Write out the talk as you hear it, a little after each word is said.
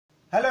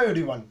Hello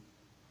everyone,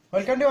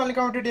 welcome to Only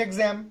Competitive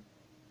Exam.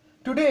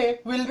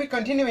 Today we will be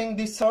continuing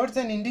the Surds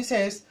and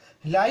Indices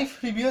live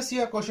previous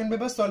year question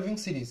paper solving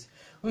series.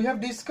 We have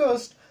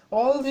discussed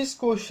all these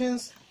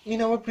questions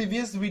in our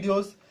previous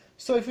videos,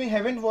 so if you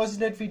haven't watched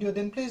that video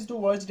then please do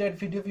watch that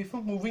video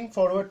before moving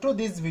forward to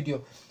this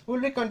video. We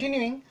will be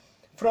continuing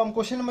from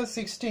question number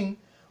 16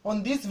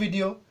 on this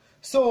video,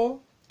 so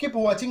keep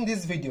watching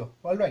this video,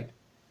 alright.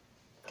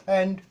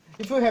 And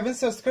if you haven't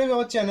subscribed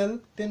our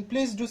channel then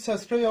please do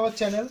subscribe our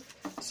channel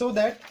so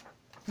that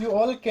you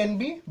all can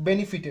be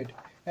benefited,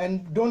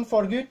 and don't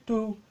forget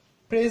to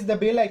press the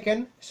bell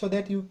icon so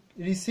that you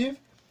receive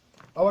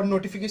our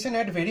notification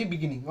at very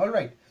beginning.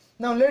 Alright,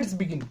 now let's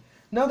begin.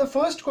 Now the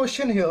first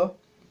question here,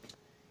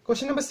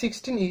 question number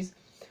 16 is,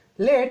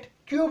 let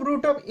cube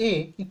root of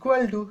a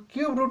equal to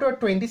cube root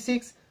of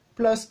 26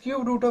 plus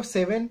cube root of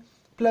 7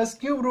 plus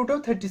cube root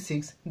of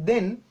 36.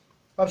 Then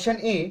option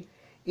A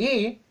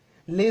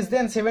less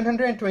than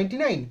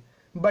 729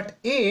 but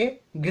a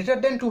greater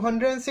than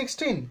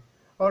 216,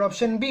 or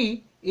option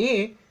B,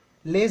 a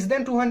less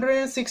than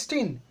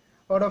 216,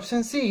 or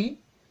option C,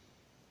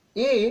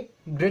 a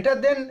greater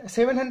than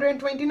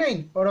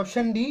 729, or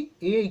option D,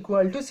 a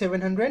equal to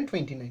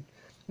 729.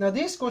 Now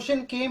this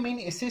question came in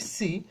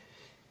SSC,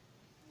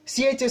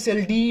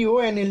 CHSL, DEO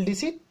and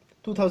LDC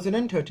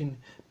 2013.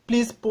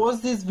 Please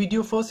pause this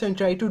video first and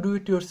try to do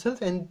it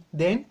yourself and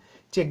then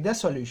check the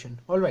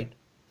solution. Alright,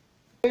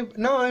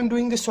 now I am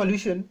doing the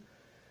solution.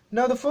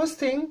 Now the first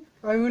thing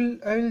I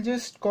will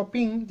just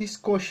copying this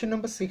question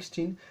number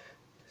 16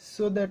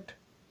 so that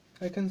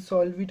I can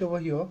solve it over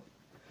here.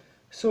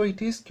 So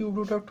it is cube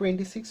root of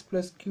 26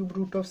 plus cube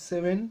root of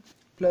 7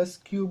 plus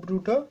cube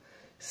root of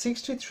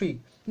 63.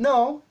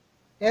 Now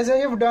as I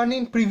have done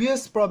in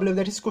previous problem,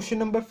 that is question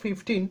number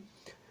 15,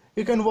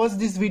 you can watch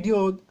this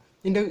video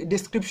in the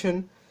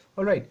description.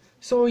 Alright,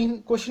 so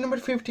in question number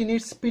 15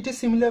 it's pretty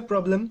similar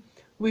problem.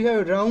 We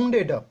have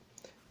rounded up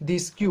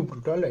this cube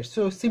root. Alright,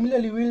 so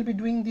similarly we will be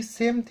doing the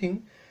same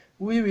thing.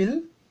 We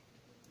will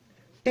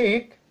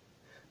take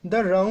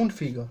the round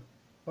figure.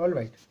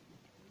 Alright,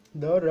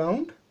 the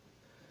round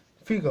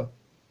figure.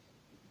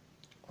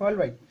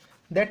 Alright,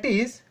 that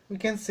is, we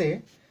can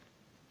say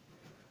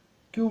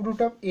cube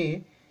root of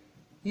a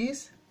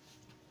is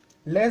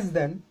less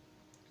than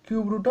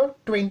cube root of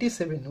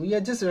 27. We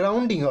are just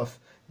rounding off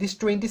this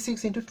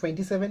 26 into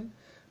 27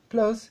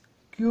 plus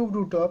cube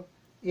root of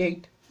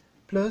 8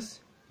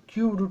 plus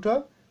cube root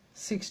of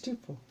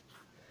 64,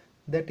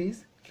 that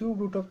is cube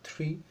root of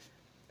 3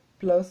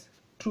 plus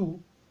 2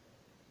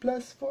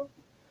 plus 4.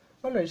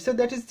 Alright, so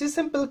that is this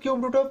simple.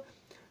 Cube root of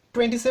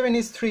 27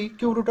 is 3,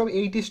 cube root of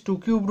 8 is 2,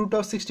 cube root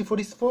of 64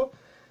 is 4.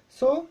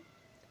 So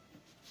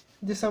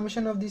the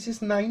summation of this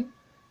is 9.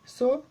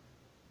 So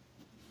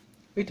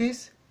it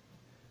is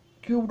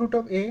cube root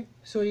of a,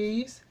 so a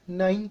is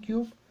 9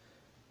 cube,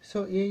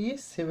 so a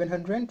is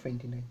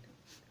 729.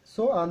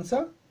 So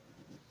answer.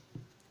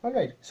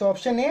 Alright, so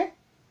option A,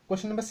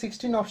 question number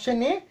 16,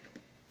 option A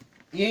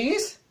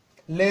is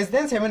less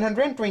than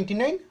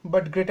 729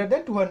 but greater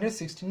than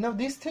 216. Now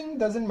this thing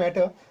doesn't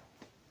matter,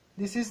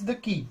 this is the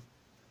key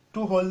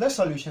to hold the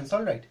solutions.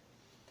 Alright,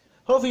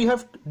 hope you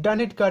have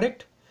done it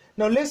correct.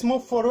 Now let's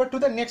move forward to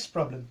the next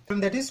problem,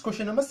 and that is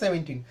question number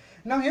 17.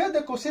 Now here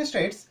the question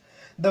states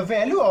the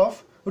value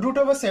of root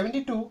over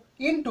 72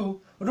 into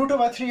root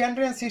over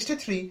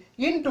 363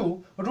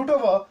 into root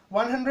over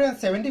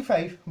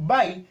 175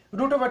 by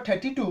root over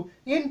 32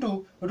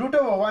 into root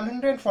over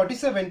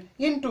 147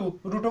 into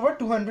root over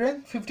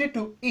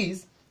 252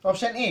 is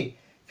option A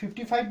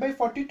 55 by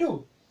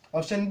 42,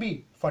 option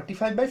B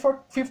 45 by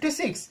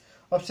 56,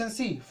 option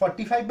C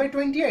 45 by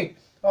 28,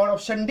 or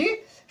option D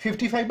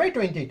 55 by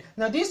 28.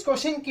 Now this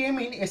question came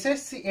in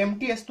SSC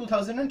MTS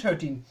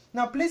 2013.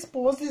 Now please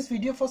pause this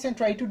video first and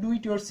try to do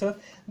it yourself,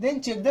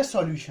 then check the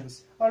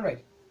solutions.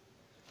 Alright,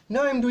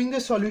 now I am doing the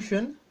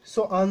solution.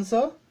 So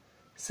answer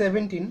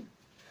 17.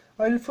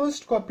 I will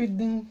first copy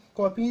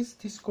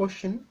this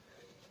question.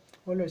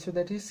 Alright, so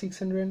that is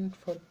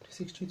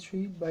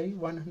 663 by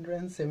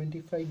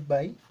 175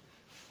 by,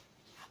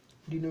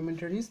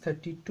 denominator is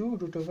 32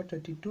 root over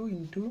 32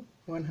 into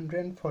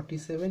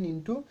 147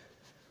 into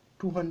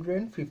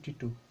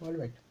 252.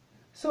 Alright,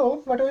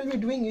 so what I will be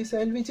doing is I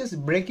will be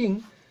just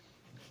breaking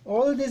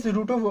all this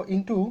root over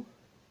into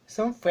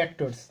some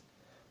factors.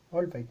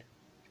 Alright,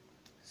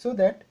 so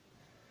that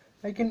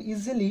I can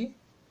easily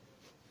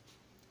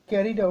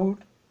carry out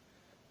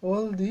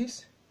all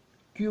these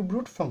cube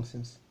root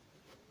functions.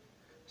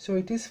 So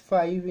it is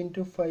 5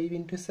 into 5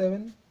 into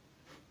 7,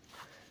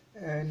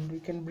 and we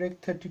can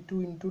break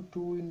 32 into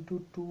 2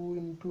 into 2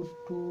 into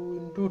 2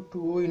 into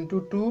 2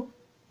 into 2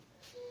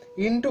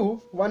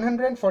 into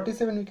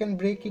 147. We can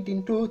break it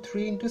into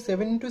 3 into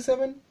 7 into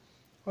 7.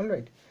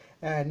 Alright,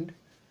 and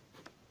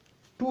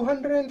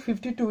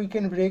 252 we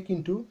can break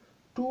into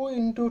 2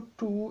 into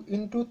 2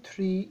 into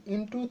 3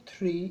 into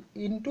 3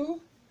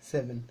 into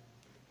 7.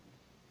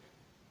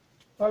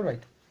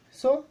 Alright,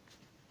 so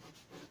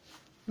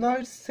now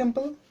it's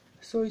simple.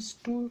 So it's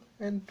 2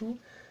 and 2,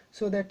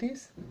 so that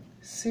is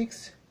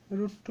 6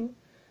 root 2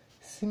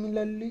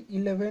 Similarly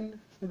 11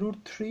 root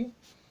 3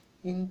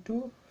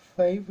 into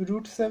 5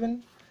 root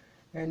 7,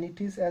 and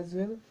it is as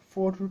well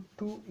 4 root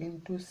 2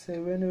 into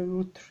 7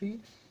 root 3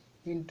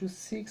 into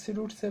 6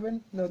 root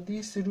 7. Now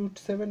these root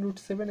 7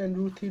 and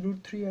root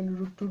 3 and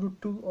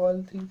root 2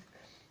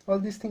 all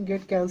these things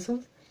get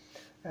cancelled,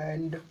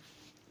 and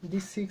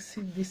this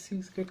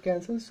 6 get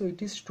cancelled, so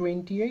it is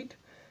 28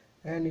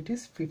 and it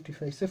is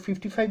 55. So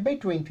 55 by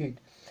 28.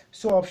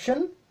 So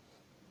option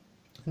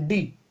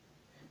D,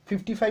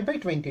 55 by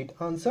 28,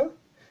 answer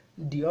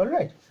D.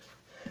 Alright,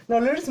 now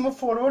let's move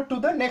forward to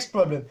the next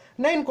problem.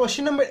 Now in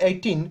question number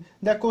 18,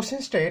 the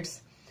question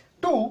states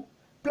 2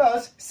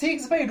 plus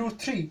 6 by root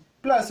 3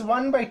 plus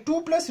 1 by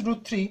 2 plus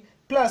root 3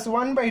 plus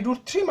 1 by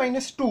root 3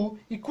 minus 2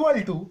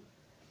 equal to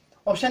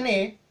option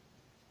A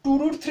 2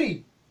 root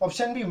 3,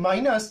 option B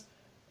minus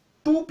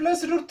 2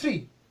 plus root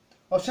 3,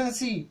 option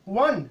C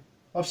 1,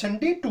 option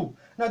D 2.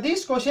 Now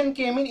this question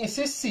came in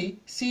SSC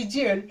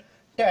CGL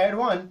Tier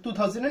 1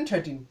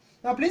 2013.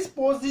 Now please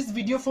pause this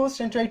video first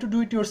and try to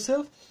do it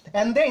yourself,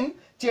 and then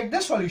check the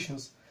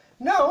solutions.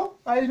 Now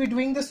I will be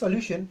doing the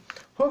solution.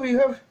 Hope you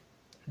have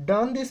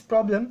done this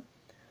problem,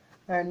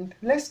 and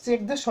let's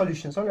check the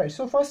solutions. Alright,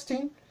 so first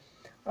thing,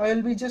 I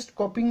will be just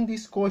copying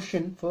this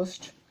question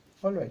first.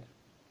 Alright,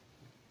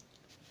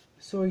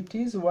 so it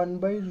is 1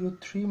 by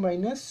root 3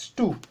 minus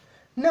 2.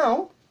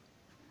 Now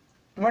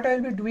what I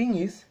will be doing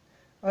is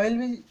I will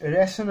be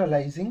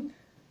rationalizing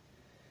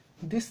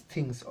these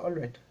things,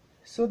 alright,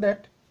 so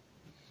that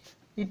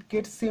it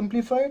gets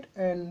simplified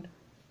and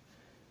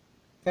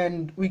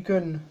we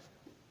can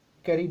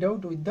carry it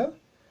out with the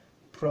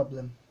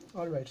problem.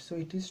 Alright, so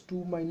it is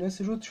 2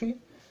 minus root 3.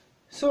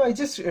 So I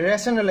just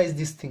rationalize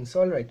these things.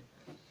 Alright,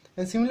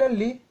 and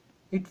similarly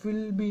it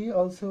will be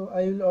also,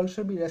 I will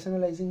also be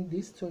rationalizing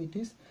this, so it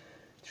is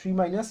 3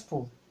 minus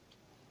 4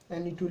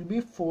 and it will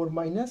be 4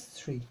 minus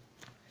 3.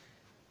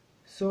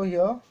 So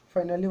here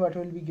finally what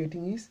we will be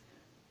getting is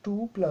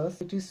 2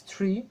 plus, it is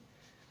 3,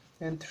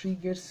 and 3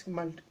 gets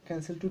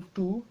cancelled to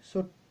 2,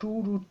 so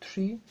 2 root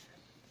 3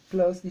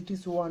 plus it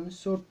is 1,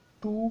 so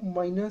 2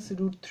 minus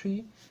root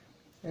 3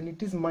 and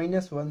it is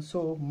minus 1,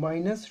 so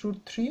minus root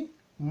 3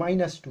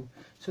 minus 2,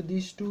 so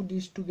these two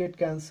get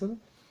cancelled,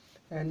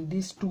 and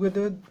these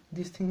together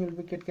this thing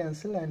will get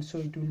cancelled, and so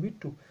it will be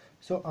 2.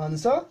 So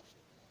answer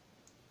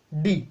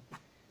D.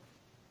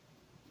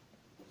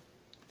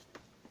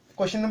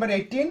 Question number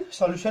 18,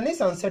 solution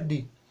is answer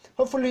D.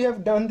 Hopefully you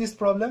have done this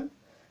problem.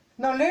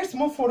 Now let's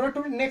move forward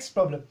to the next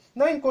problem.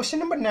 Now in question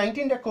number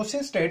 19, the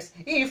question states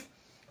if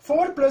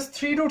 4 plus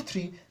 3 root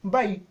 3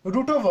 by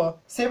root over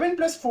 7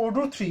 plus 4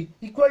 root 3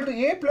 equal to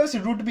A plus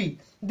root B,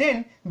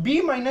 then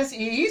B minus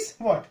A is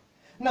what?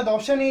 Now the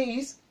option A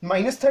is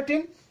minus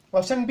 13,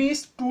 option B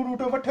is 2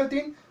 root over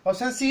 13,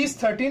 option C is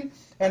 13,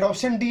 and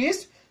option D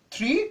is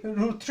 3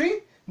 root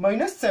 3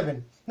 minus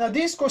 7. Now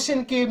this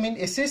question came in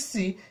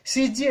SSC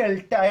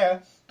CGL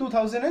Tier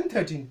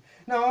 2013.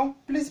 Now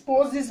please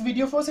pause this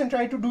video first and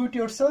try to do it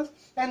yourself,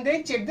 and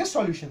then check the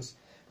solutions.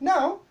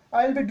 Now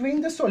I will be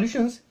doing the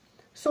solutions.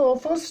 So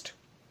first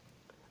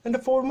and the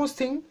foremost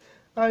thing,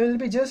 I will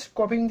be just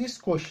copying these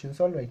questions,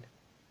 alright,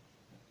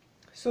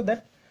 so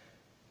that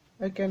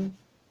I can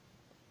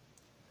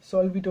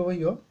solve it over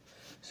here.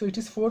 So it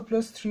is 4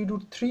 plus 3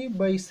 root 3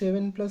 by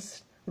 7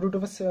 plus root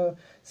over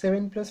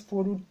 7 plus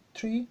 4 root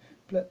 3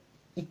 plus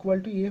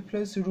equal to A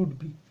plus root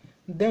B.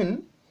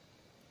 Then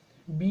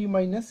B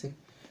minus A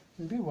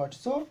will be what?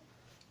 So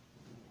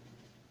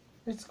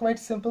it's quite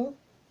simple.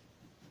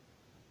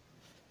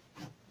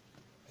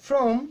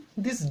 From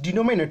this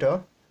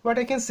denominator, what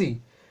I can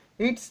see,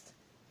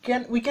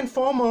 we can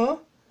form a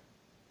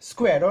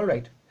square.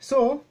 Alright,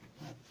 so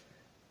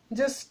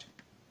just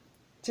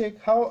check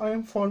how I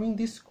am forming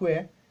this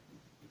square.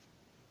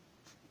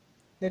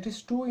 That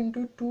is 2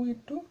 into 2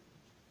 into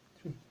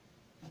 3.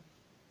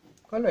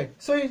 Alright,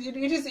 so it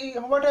is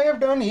what I have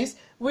done is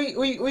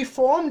we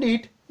formed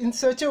it in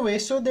such a way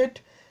so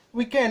that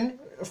we can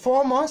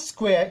form a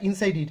square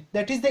inside it.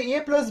 That is the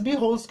A plus B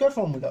whole square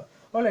formula.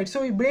 Alright,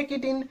 so we break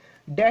it in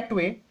that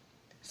way.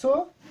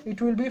 So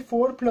it will be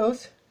 4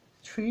 plus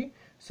 3,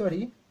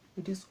 sorry,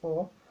 it is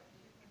 4.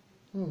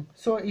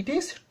 So it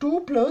is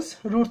 2 plus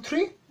root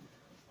 3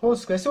 whole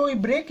square. So we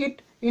break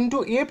it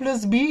into A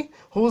plus B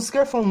whole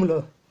square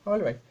formula.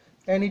 Alright,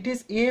 and it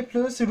is A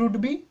plus root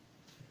B.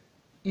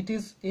 It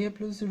is A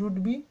plus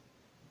root B.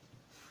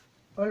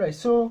 Alright,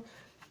 so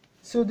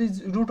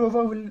this root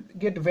over will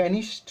get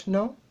vanished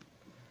now.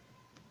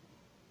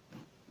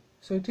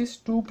 So it is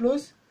 2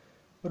 plus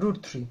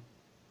root 3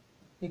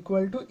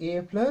 equal to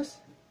A plus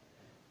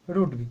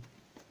root B.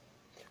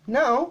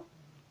 Now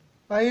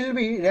I will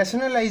be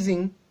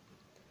rationalizing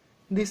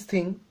this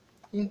thing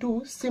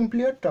into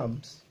simpler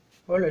terms.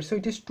 Alright, so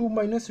it is 2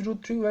 minus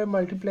root 3, we are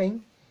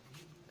multiplying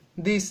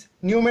this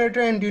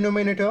numerator and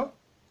denominator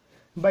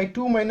by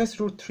 2 minus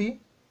root 3.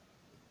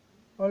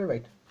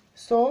 Alright,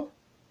 so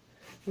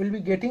we will be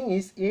getting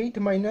is 8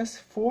 minus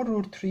 4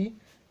 root 3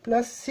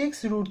 plus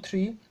 6 root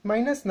 3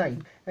 minus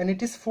 9, and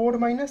it is 4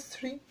 minus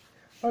 3.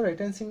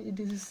 Alright, and it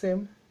is the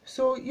same.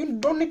 So you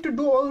don't need to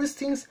do all these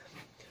things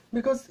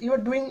because you are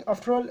doing,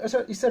 after all,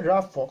 it's a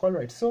rough work.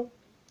 Alright, so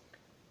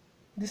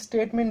this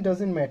statement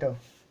doesn't matter.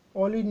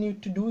 All you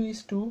need to do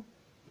is to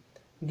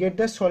get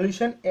the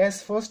solution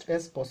as fast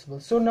as possible.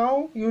 So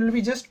now you will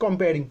be just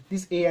comparing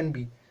this a and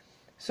b.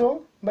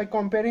 So by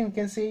comparing, you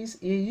can say is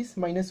a is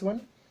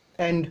 -1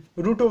 and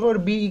root over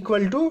b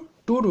equal to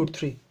 2 root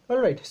 3.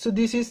 Alright, so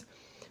this is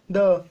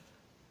the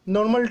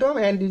normal term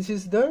and this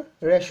is the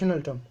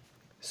rational term.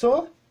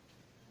 So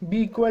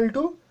b equal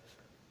to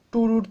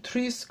 2 root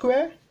 3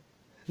 square,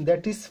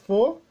 that is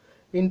 4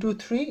 into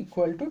 3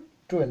 equal to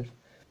 12.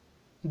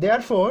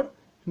 Therefore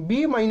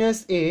b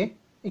minus a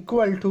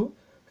equal to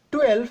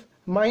 12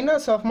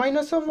 minus of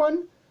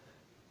 -1,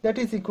 that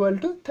is equal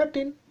to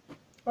 13.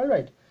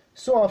 Alright,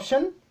 so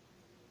option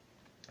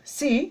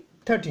C,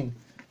 13.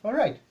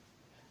 Alright,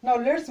 now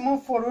let's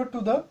move forward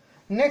to the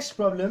next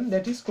problem,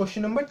 that is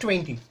question number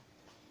 20.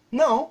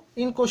 Now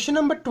in question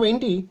number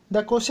 20,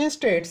 the question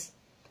states,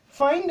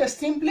 find the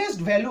simplest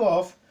value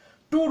of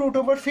 2 root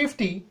over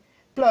 50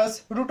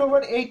 plus root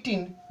over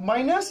 18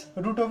 minus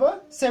root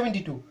over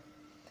 72,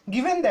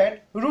 given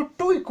that root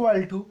 2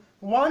 equal to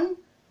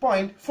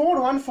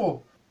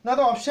 1.414. Now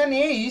the option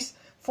A is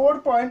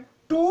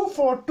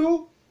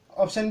 4.242,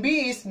 option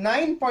B is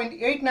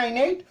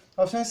 9.898,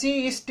 option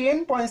C is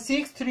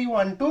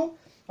 10.6312,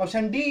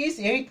 option D is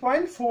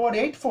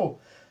 8.484.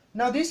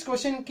 Now this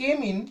question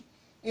came in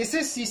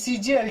SSC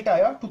CGL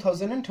Tier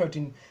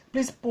 2013.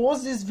 Please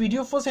pause this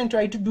video first and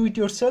try to do it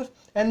yourself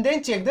and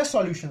then check the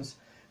solutions.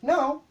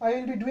 Now I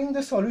will be doing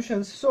the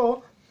solutions.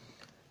 So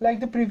like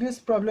the previous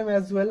problem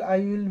as well, I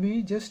will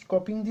be just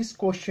copying this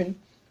question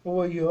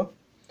over here.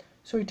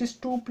 So it is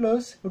 2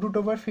 plus root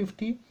over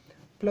 50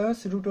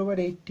 plus root over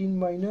 18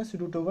 minus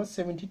root over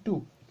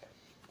 72.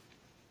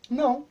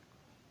 Now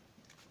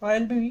I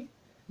will be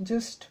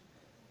just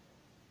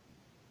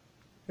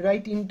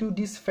write into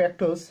these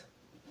factors.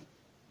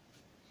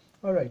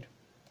 Alright,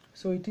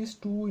 so it is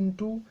 2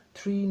 into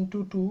 3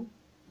 into 2,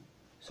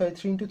 sorry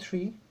 3 into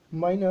 3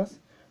 minus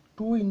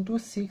 2 into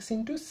 6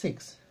 into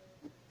 6.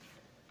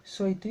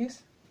 So it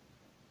is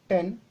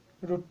 10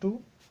 root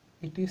 2,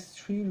 it is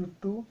 3 root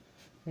 2,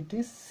 it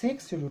is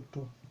 6 root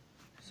 2.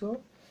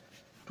 So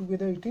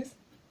together it is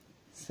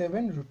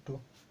 7 root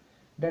 2.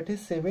 That is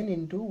 7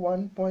 into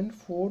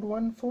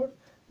 1.414,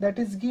 that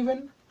is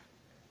given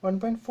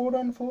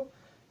 1.414.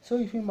 So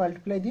if you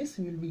multiply this,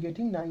 you will be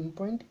getting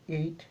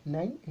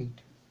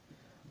 9.898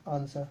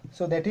 answer.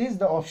 So that is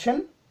the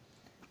option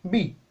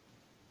B.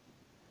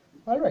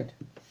 Alright,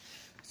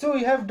 so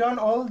we have done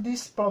all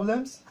these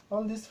problems,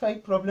 all these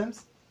 5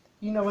 problems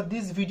in our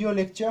this video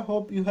lecture.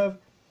 Hope you have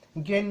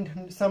gained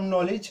some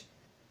knowledge.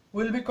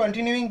 We'll be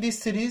continuing this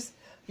series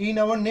in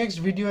our next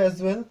video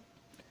as well.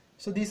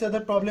 So these are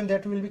the problems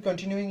that we will be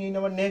continuing in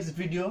our next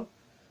video.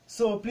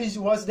 So please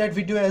watch that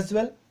video as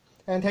well.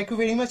 And thank you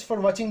very much for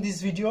watching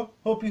this video.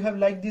 Hope you have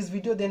liked this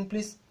video. Then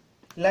please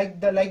like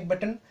the like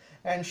button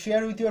and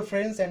share with your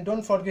friends, and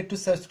don't forget to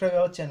subscribe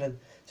our channel.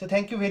 So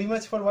thank you very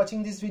much for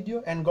watching this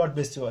video, and God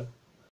bless you all.